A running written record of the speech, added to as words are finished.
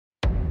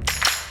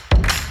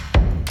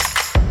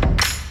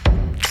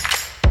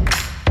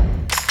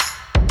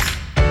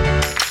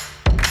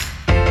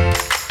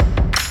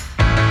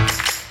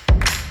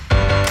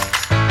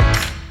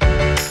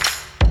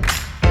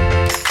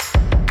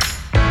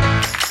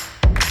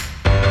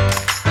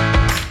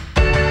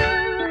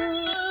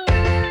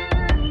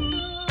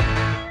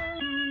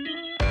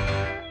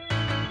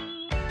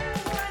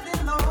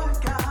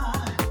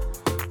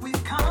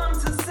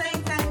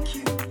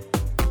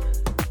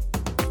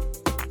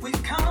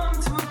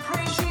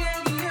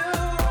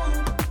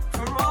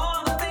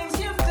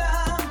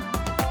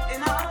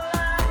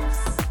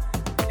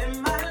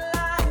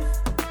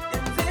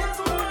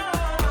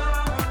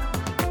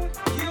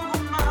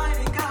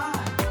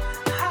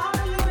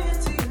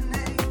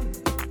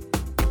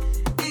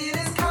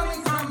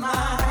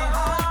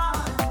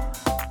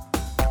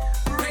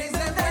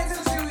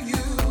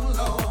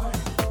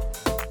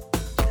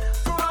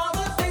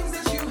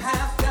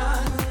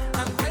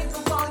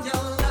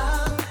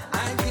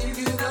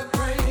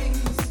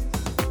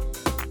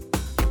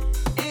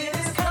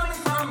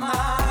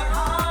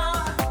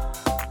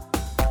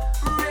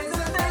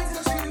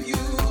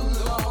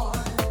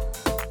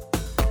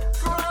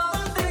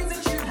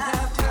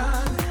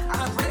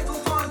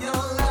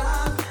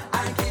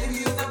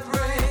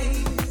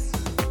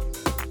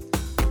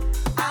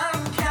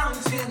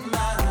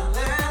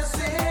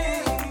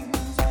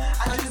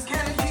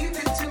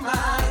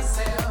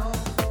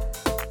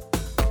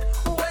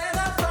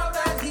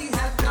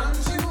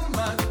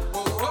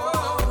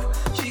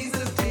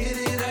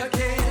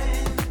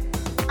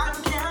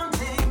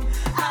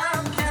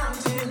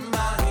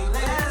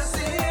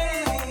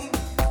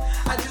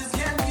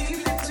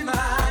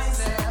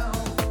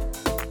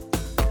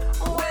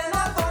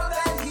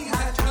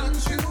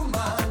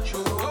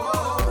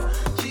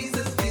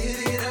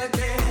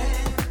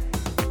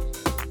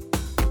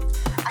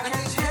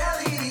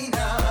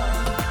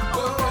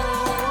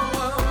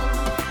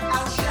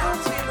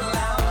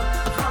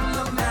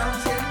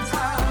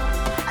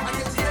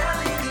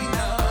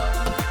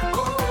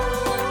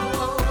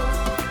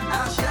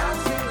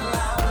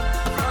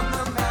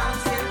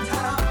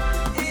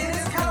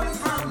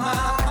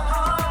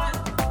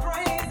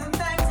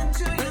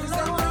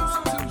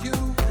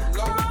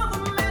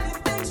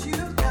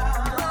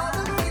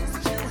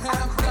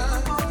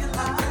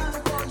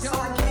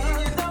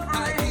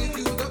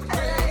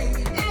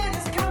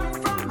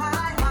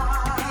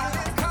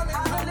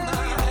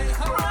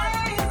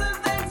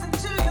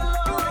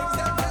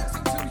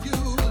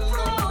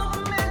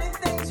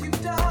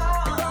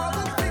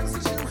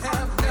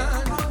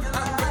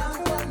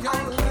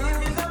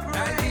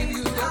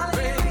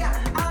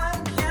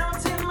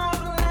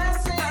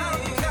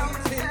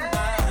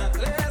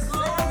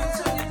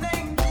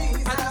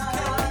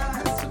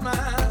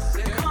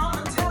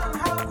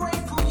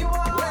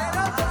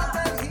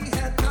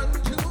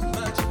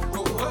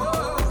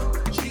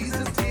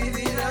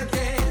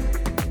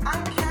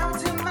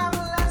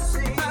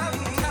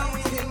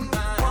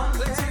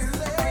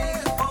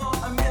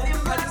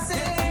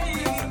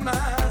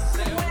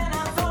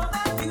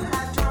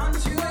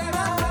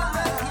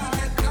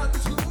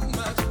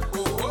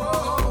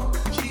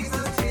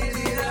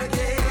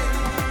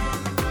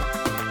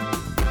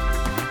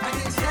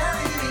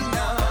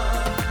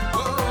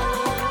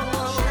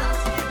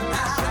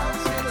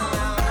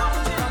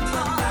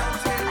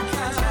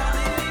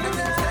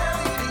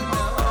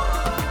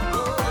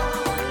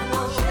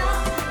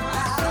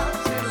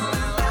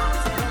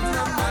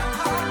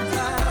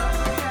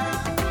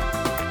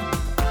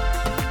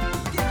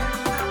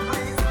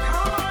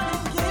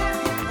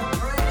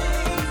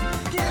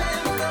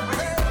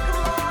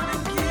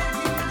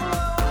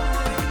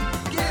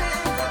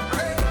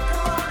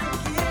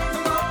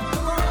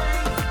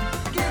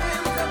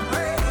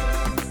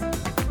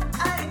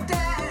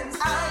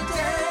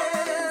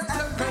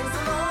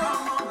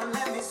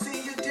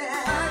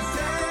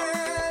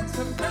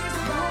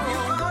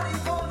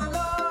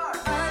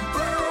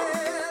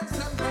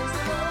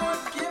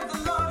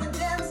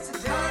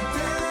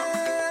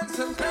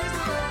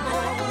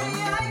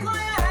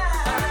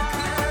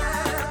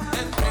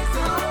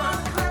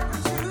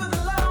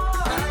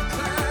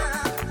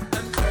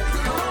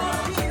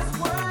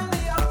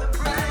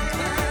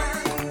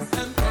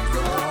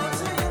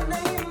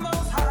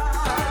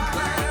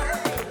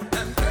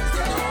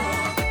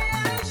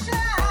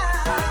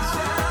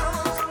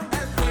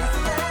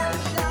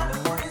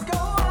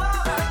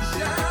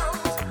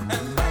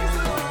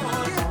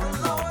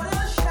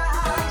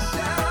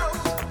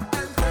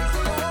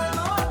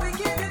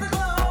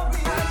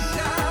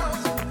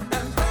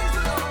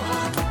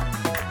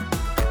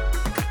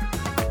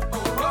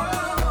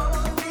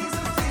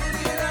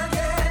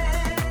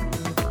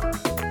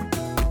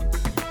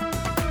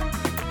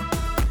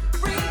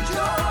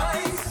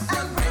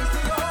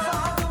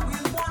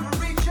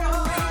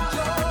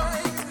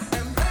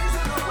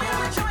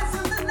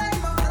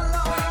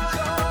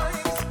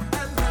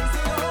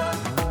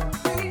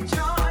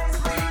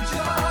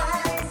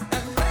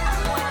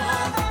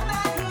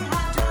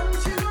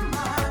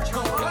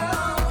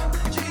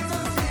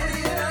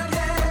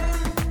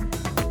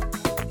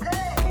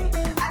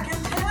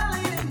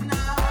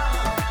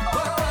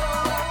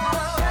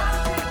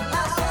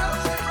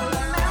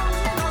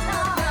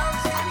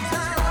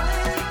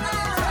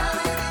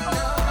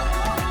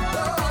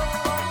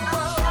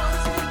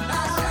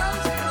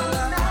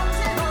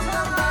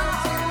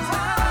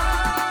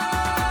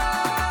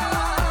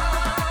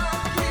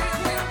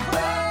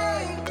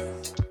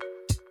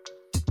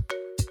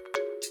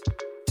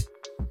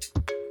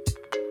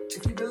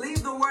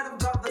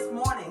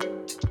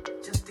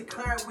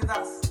it with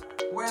us,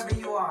 wherever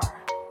you are.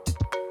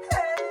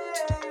 Hey,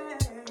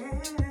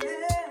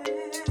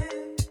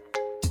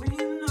 we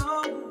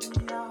know who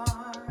we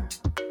are.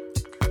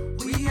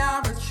 We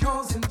are a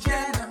chosen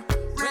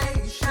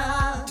generation,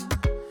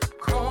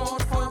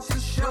 called for to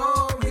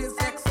show His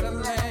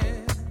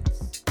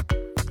excellence.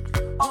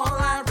 All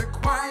I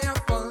require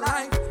for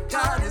life,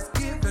 God has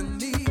given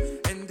me,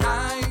 and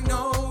I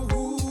know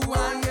who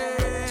I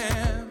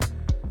am.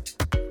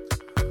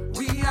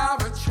 We are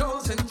a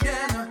chosen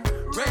generation,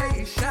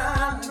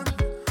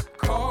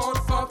 called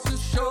for to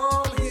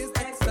show His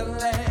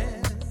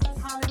excellence.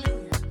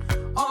 Hallelujah.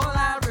 All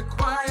I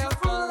require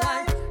for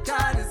life,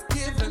 God has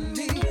given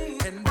me,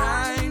 and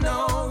I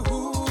know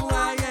who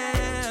I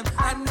am.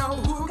 I know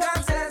who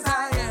God says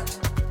I am,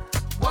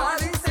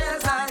 what He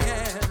says I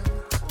am,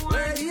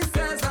 where He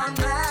says I'm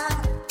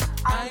at.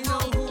 I know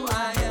who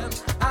I am.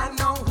 I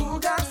know who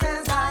God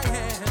says I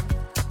am,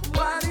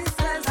 what He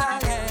says I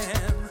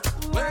am,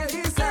 where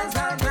He says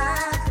I'm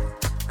at.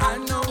 I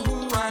know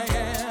who I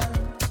am.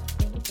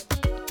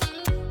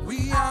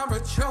 We are a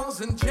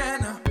chosen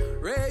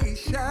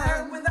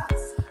generation, with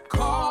us,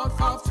 called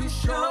forth to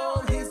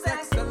show His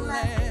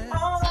excellence.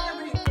 All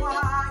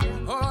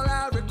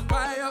I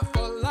require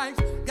for life,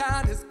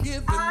 God has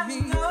given me,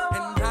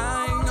 and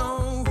I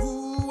know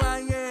who I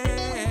am.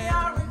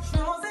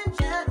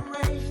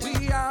 We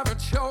are a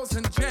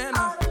chosen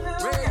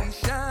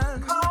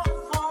generation,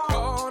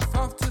 called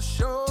forth to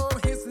show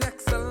His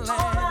excellence. All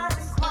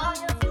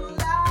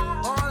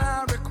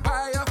I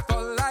require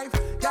for life,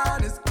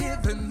 God has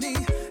given me,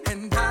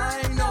 and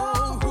I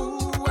know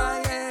who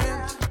I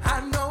am.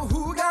 I know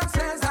who God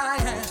says I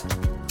am,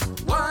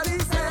 what He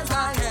says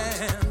I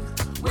am,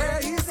 where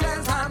He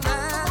says I'm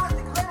at.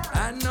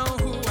 I know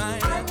who I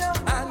am.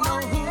 I know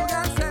who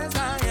God says I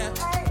am,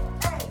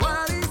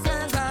 what He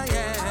says I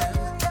am,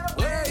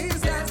 where He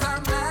says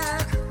I'm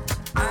at.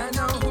 I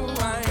know who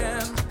I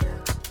am,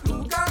 who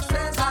God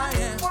says I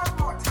am,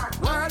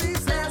 what He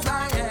says I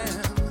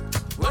am,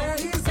 where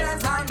He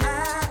says I'm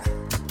at.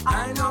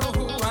 I know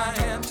who I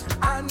am.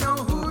 I know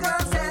who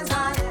God says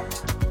I am,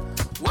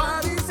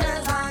 what He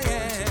says I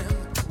am,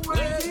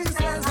 where He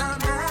says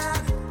I'm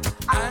at.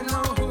 I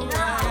know who I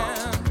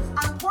am.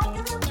 I'm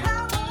walking in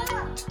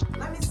power.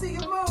 Let me see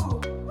you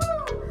move. Woo.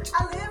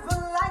 I live a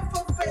life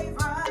of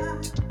favor.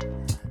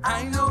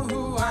 I know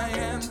who I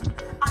am.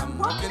 I'm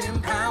walking in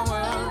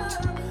power.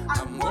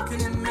 I'm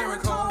walking in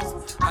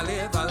miracles. I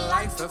live a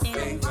life of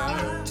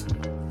favor.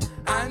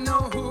 I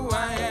know who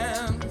I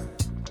am.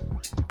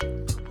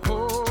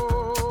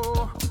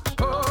 Oh,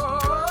 oh,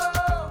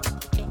 oh,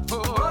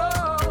 oh,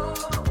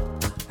 oh.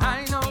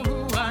 I know who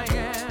I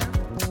am.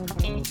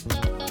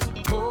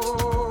 Oh,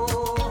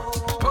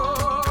 oh,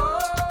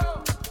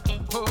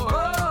 oh,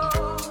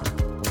 oh.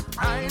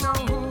 I know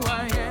who I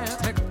am.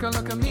 Take a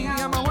look at me,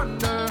 I'm a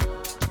wonder.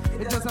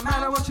 It doesn't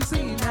matter what you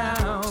see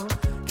now.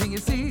 Can you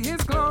see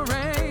His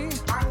glory?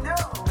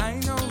 I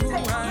know who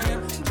I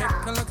am.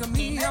 Take a look at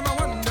me, I'm a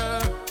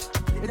wonder.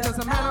 It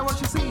doesn't matter what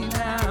you see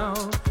now.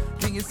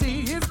 Can you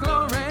see His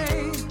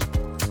glory?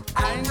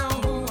 I know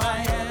who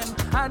I am.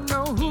 I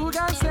know who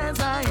God says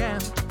I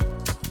am,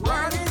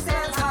 what He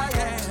says I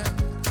am,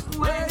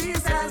 where He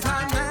says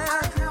I'm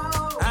at.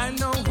 I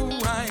know who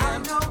I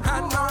am. I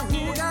know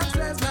who God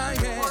says I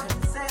am,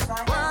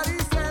 what He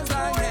says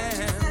I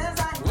am,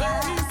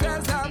 where He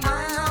says I'm at.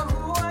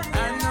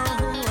 I know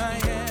who I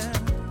am.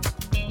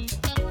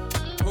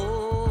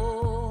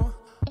 Oh,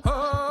 oh,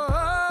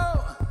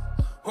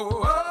 oh,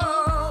 oh,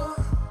 oh.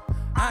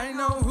 I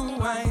know who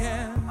I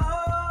am. Oh,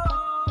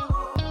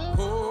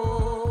 oh,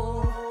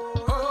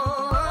 oh,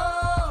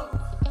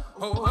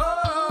 oh,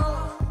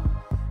 oh.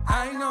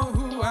 I know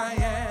who I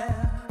am.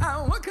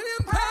 I'm walking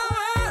in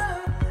power.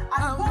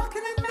 I'm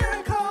walking in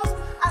miracles.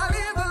 I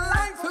live a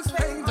life of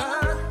favor.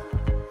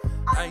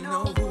 I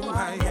know who I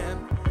am.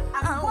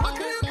 I'm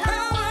walking in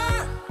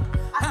power.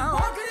 I'm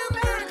walking in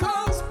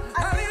miracles. I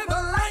live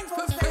a life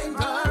of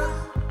favor.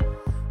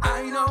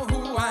 I know who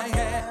I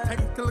am.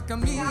 Take a look at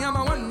me, I'm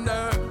a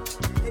wonder.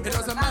 It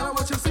doesn't matter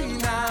what you see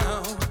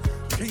now.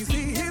 Can you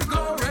see His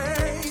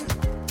glory?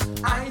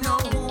 I know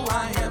who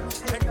I am.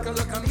 Take a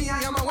look at me,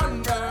 I'm a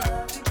wonder.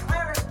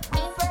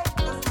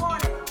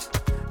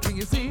 Can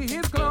you see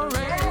His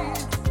glory?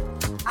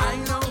 I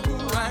know who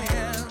I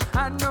am.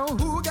 I know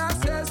who God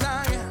says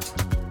I am,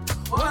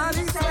 what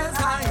He says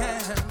I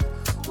am,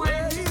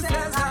 where He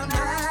says I'm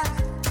at.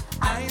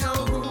 I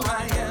know who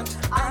I am.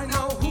 I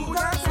know who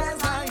God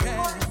says I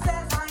am,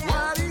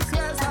 what He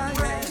says I am,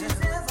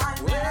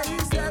 where He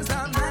says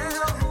I'm at.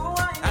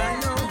 I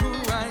know who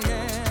I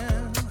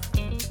am.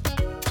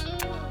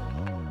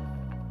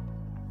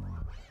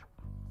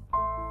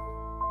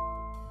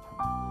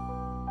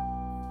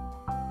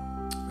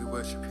 We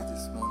worship You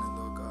this morning,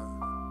 Lord God.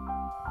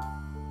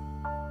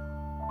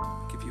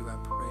 We give You our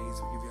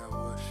praise, we give You our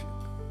worship.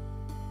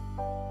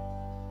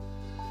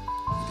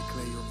 We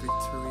declare Your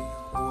victory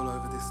all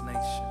over this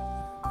nation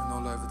and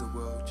all over the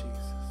world, Jesus.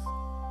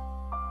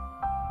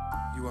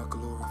 You are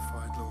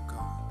glorified, Lord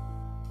God.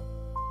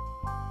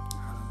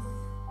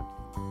 Hallelujah.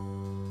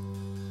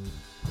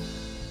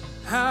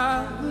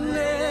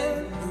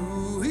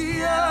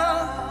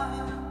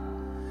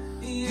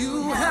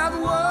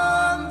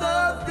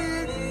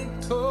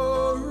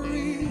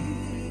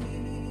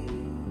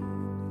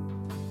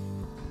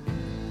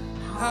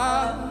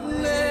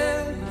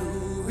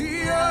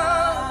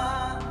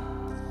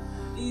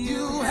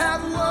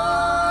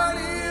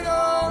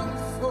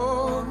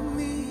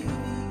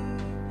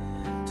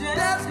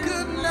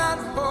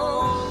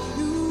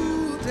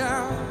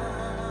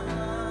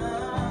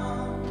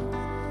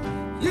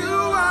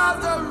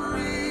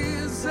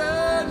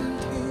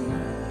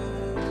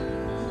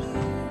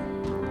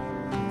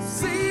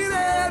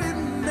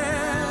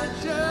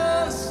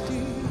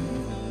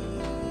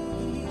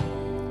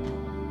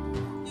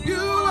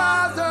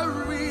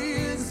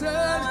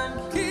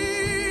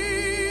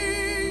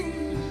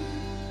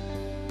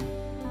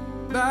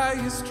 By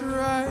his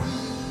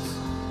stripes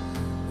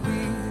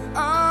we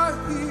are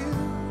healed.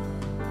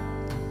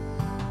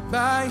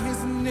 By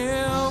his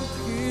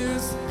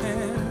nail-pierced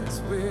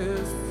hands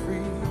we're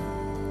free.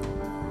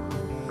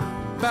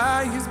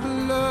 By his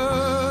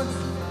blood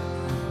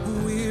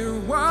we're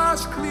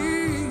washed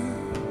clean.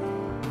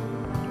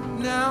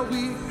 Now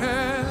we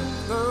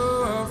have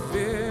the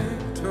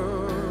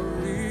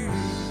victory.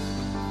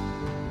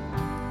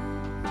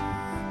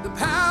 The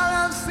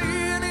power of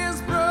sin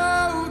is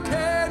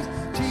broken.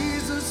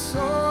 Jesus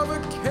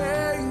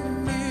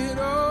overcame it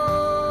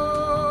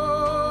all.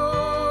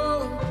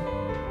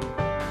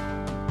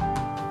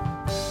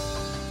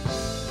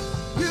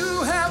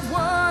 You have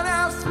won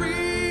our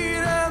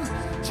freedom.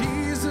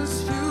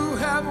 Jesus, you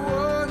have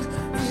won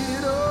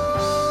it all.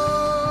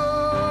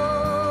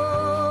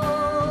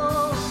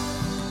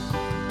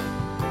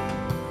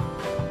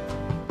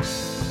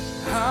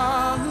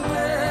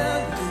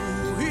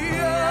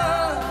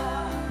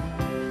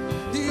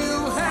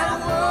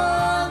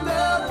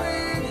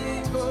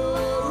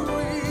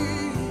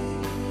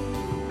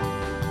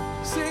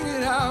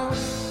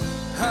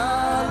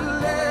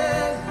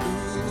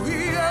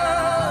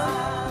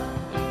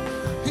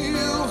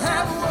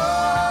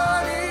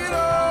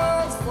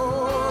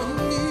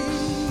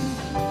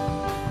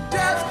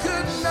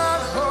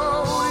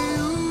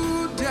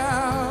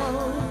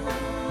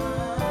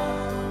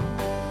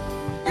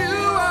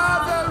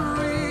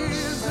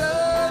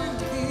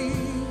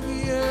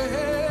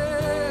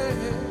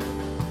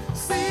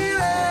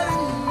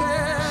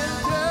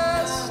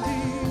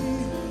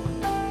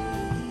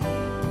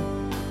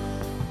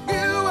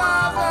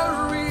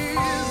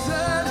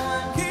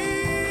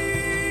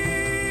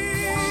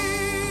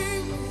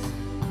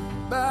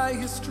 By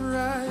his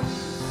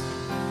stripes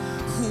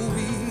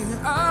we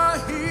are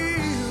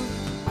healed.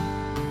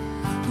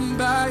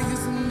 By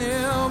his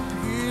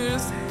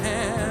nail-pierced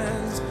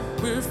hands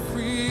we're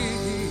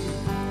free.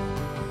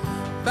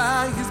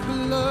 By his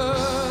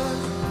blood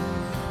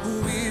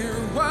we're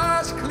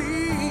washed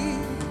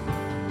clean.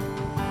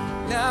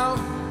 Now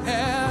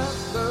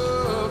have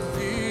the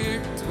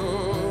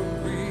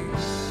victory.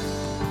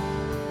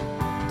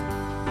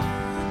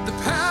 The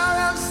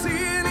power of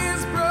sin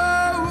is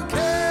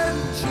broken.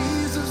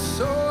 Jesus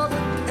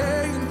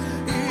overcame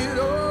it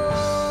all.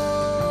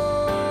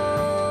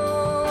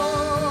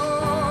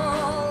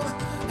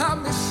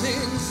 I'm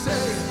missing,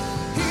 say,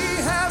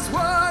 he has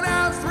won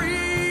our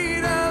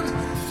freedom.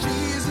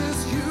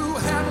 Jesus, you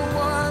have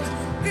won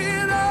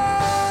it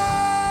all.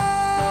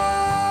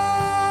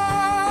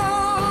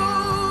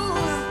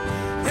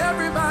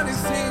 Everybody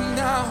sing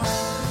now.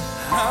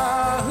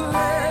 Hallelujah.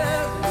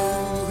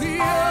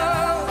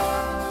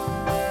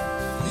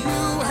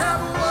 You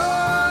have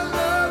won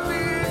the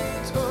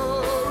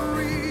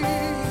victory.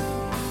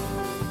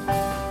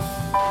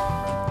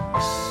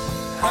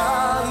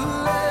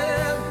 Hallelujah.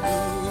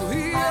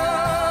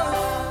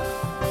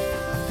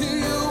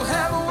 You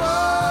have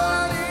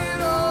won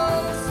it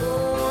all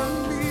for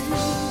me.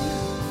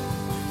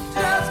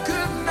 Death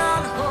could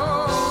not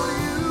hold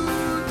you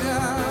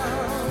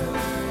down.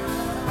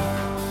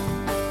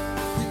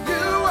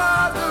 You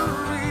are the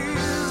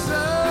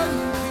risen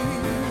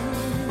King,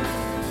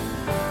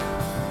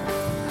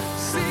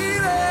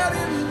 seated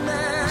in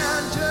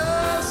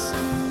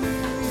majesty.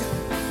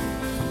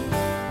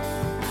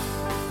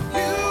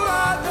 You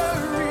are the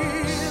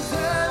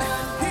risen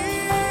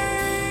King.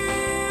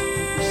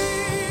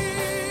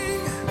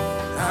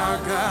 Our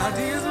God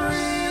is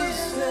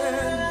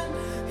risen.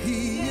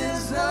 He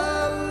is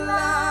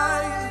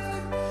alive.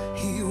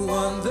 He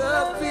won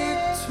the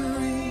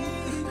victory.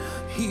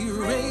 He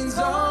reigns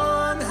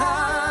on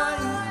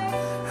high.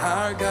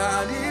 Our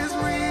God is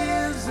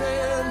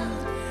risen.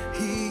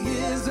 He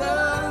is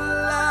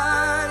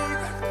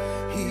alive.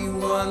 He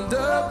won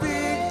the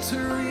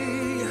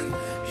victory.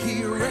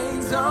 He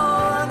reigns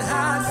on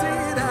high.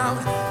 Sing it out.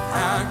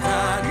 Our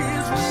God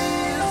is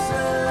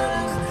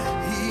risen.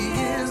 He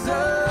is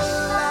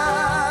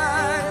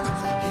alive.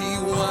 He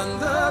won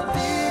the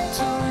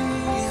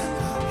victory.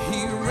 He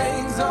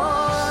reigns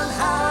on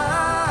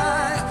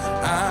high.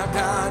 Our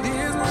God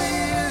is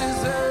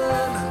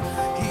risen.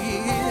 He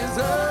is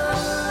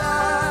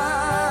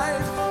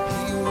alive.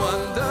 He won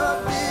the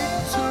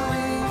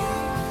victory.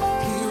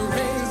 He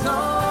reigns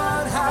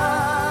on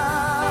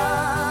high.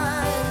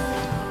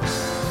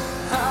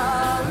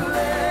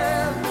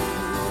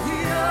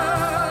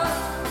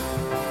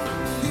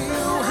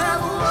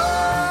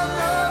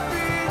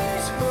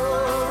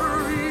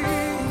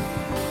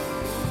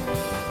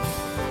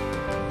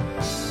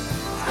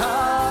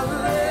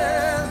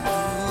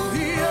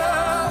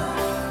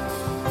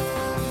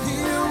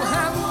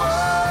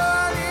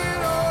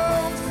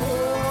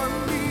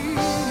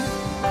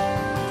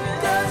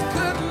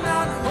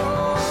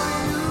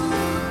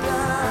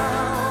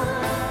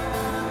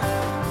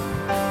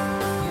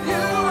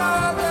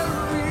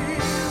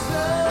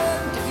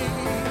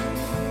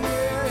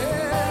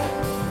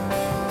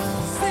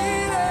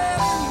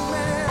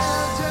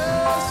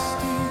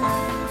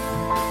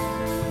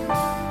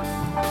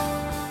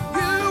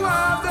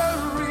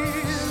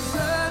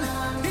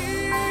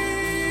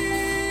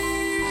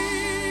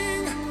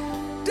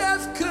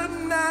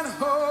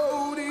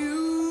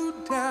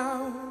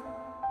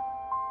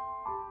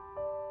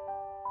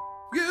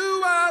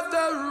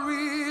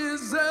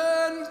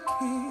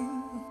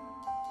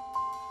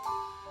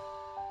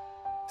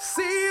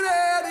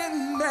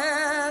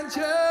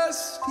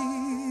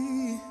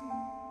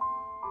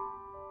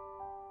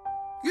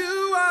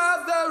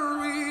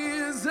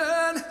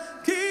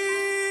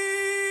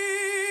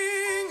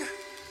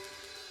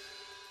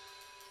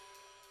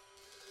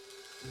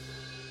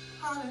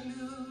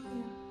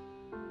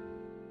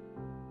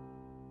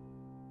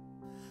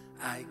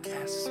 I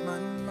cast my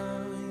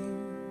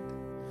mind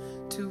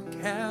to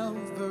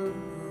Calvary,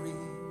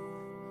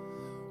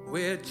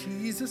 where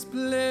Jesus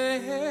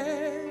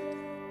bled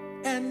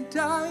and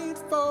died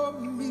for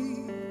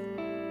me.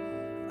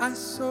 I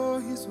saw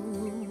his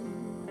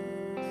wounds,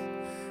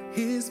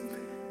 his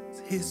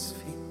hands, his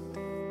feet,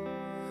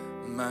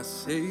 my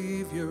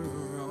Savior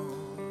on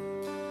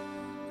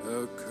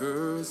a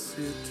cursed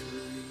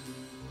tree.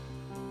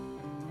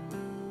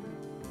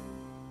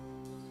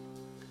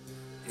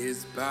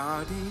 His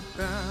body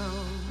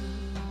bound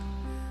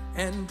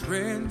and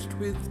drenched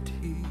with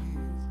tears,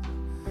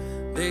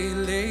 they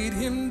laid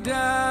him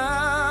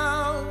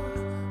down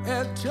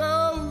at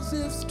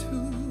Joseph's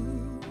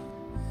tomb,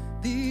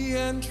 the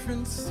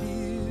entrance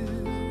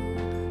sealed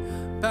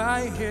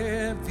by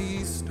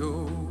heavy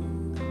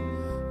stone,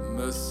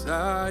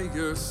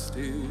 Messiah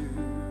still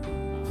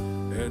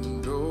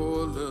and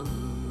all alone.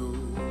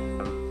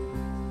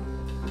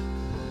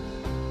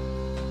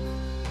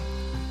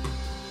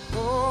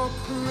 Oh,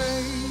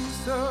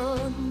 praise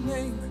the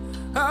name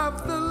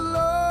of the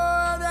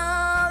Lord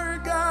our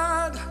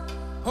God.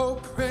 Oh,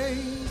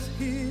 praise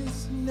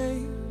his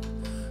name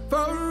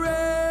forevermore.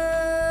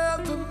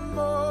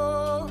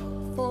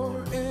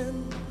 For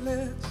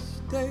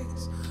endless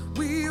days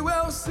we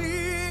will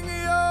sing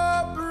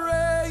your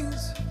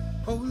praise.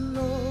 Oh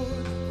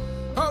Lord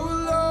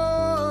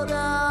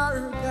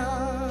our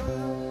God.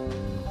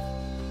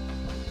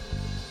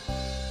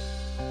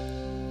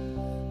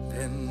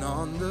 Then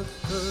on the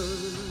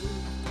third,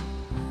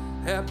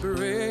 at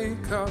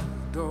break of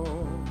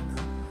dawn,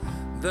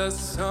 the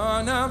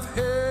Son of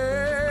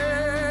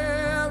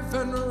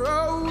Heaven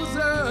rose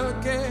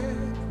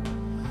again.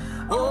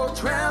 Oh,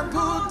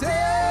 trample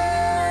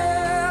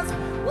death,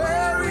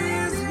 where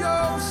is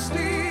your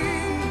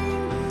sting?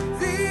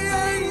 The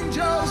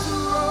angels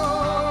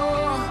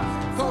roar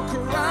for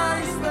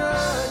Christ the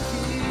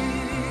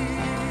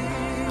King.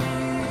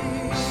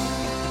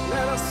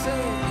 Let us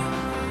sing.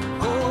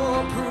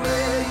 Oh,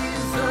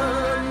 praise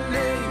the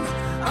name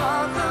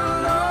of the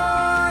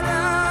Lord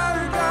our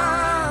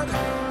God.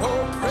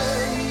 Oh,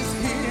 praise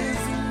his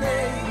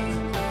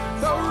name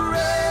forevermore.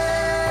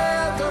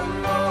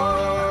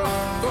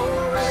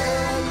 For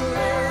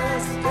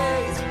endless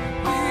days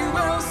we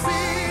will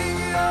sing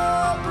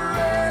your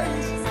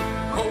praise.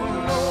 Oh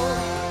Lord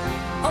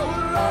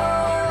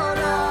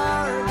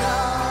our God.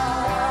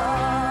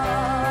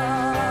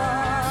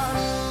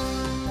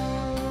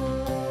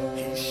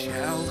 He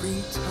shall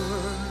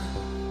return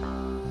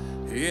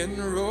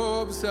in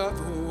robes of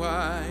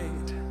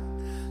white,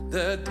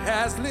 the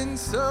dazzling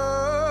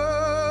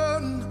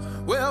sun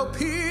will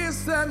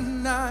pierce the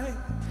night,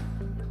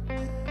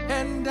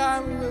 and I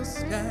will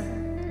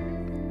stand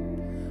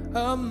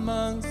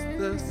amongst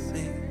the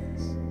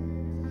saints,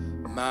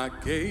 my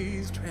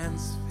gaze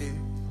transfixed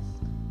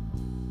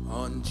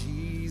on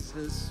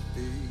Jesus'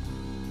 face.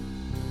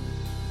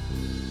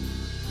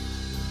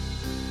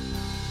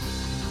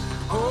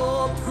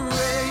 Oh,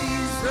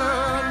 praise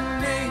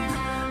the name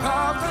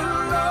of the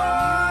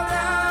Lord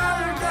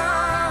our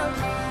God.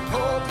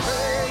 Oh,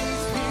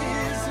 praise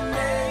his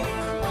name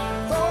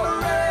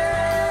forevermore.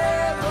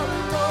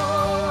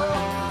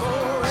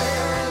 For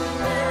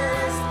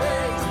endless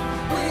days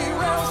we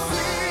will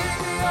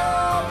sing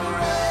your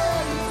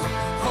praise.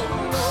 Oh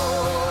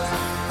Lord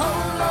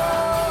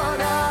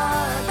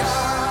our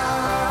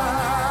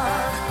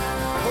God.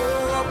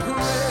 Oh,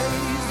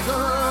 praise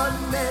the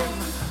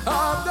name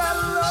of the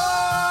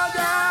Lord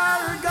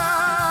our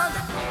God.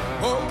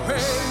 Oh,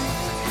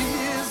 praise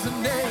his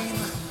name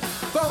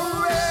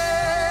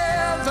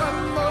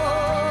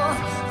forevermore.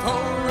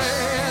 For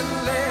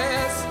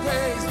endless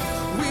days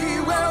we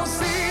will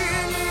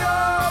sing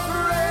your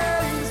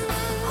praise.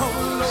 Oh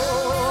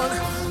Lord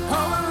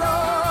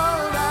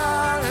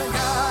our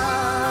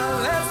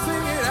God. Let's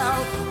sing it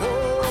out.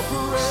 Oh,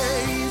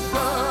 praise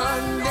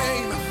the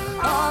name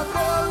of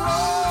the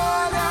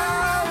Lord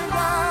our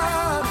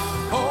God.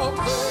 Oh,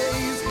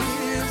 praise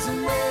his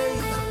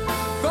name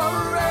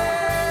forevermore.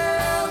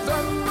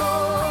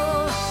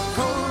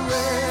 For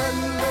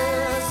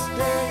endless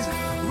days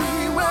we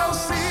will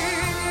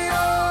sing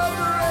your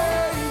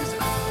praise.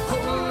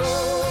 Oh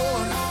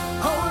Lord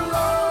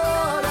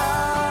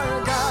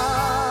our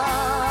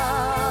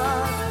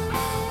God.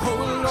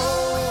 Oh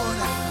Lord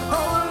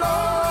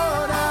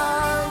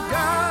our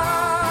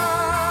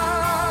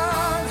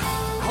God.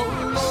 Oh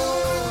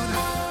Lord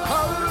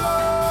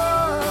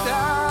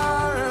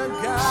our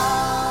God.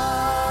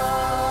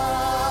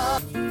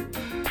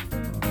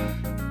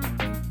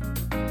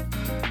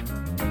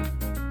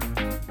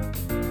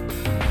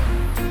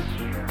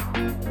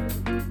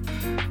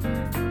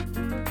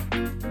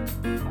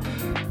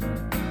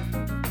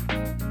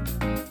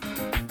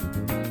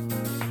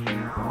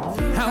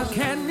 How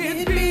can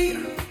it be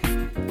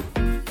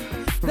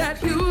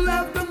that you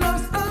love the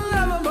most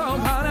unlovable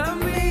part of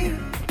me?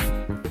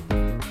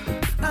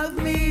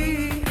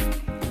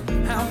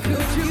 How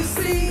could you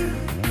see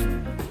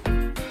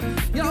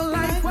your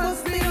life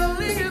was the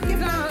only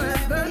gift I'll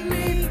ever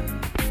need?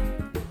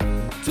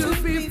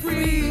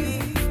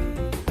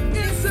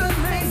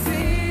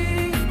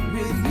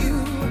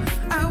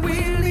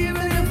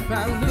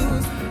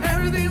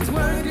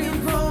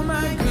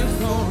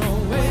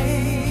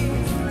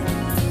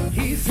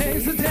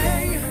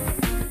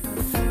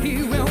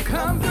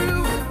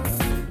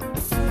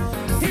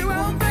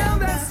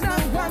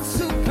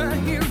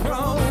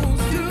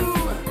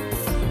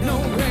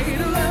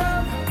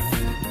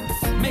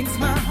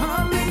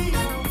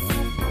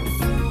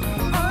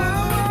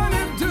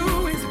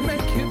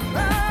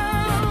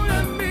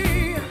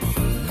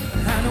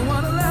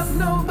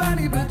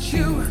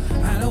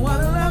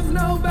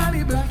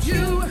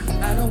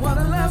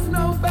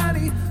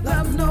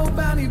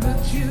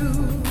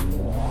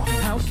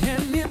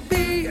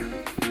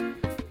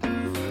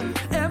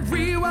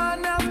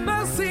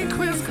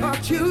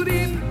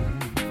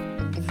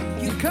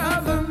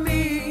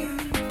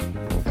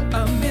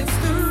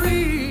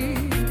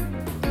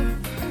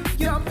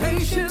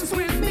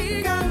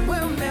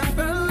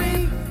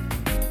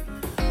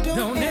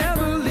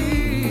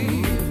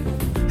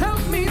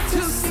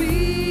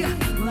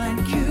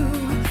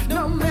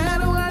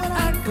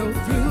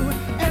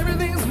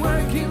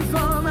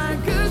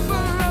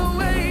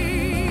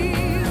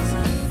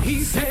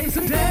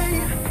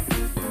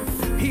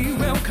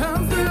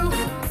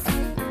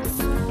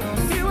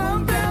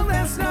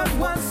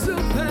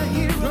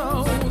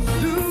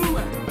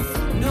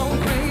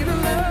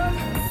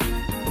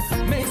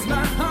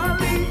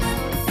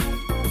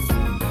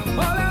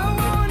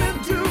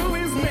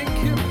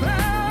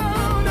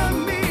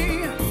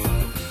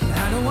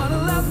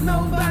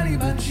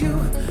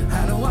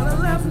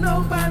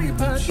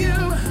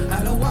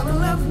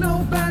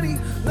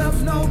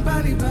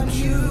 nobody but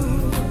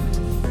you.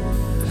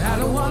 I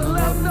don't wanna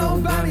love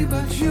nobody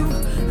but you.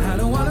 I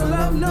don't wanna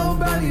love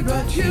nobody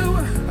but you.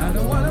 I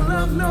don't wanna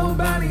love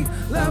nobody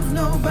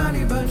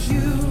but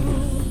you.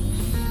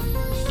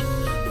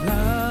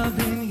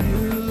 Loving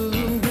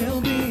you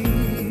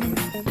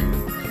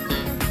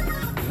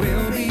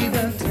will be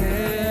the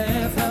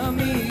death of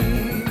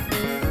me.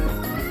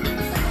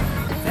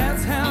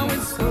 That's how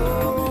it's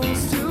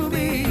supposed to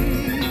be.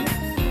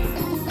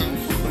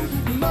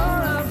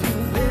 More of you,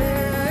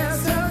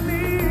 less of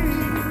me.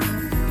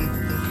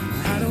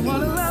 I don't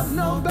wanna love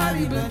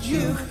nobody but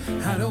you.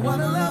 I don't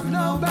wanna love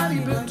nobody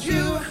but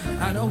you.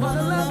 I don't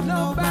wanna love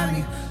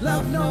nobody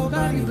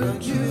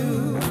but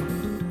you.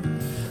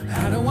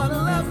 I don't wanna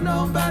love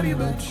nobody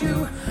but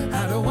you.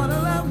 I don't wanna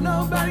love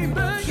nobody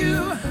but you.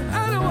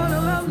 I don't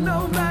wanna love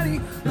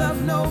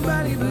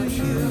nobody but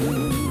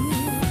you.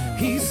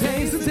 He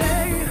saves the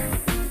day,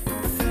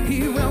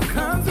 he will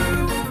come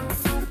through.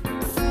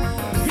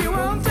 He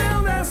won't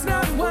fail, that's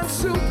not what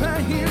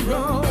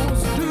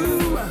superheroes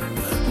do.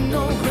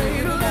 No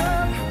greater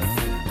love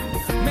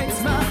makes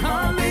my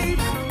heart leap.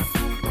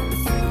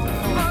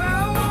 All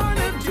I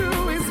wanna do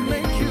is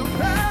make you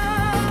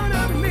proud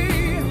of me.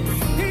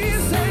 He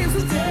saves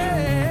the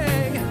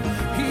day,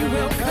 he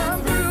will come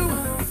through.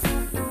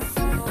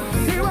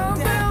 He won't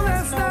fail,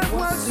 that's not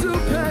what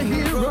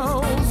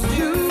superheroes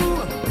do.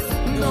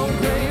 No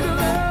greater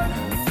love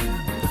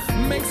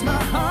makes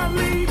my heart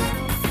leap.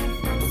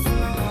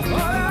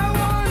 All I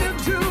wanna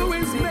do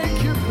is make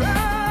you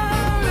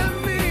proud of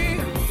me.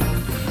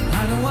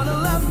 I don't wanna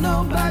love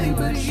nobody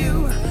but you.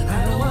 I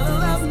don't wanna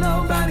love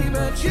nobody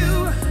but you.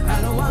 I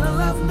don't wanna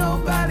love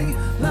nobody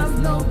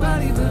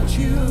but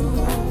you.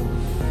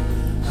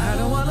 I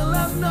don't wanna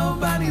love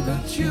nobody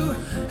but you.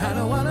 I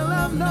don't wanna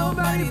love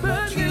nobody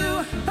but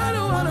you. I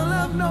don't wanna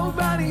love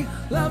nobody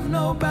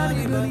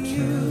but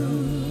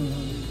you.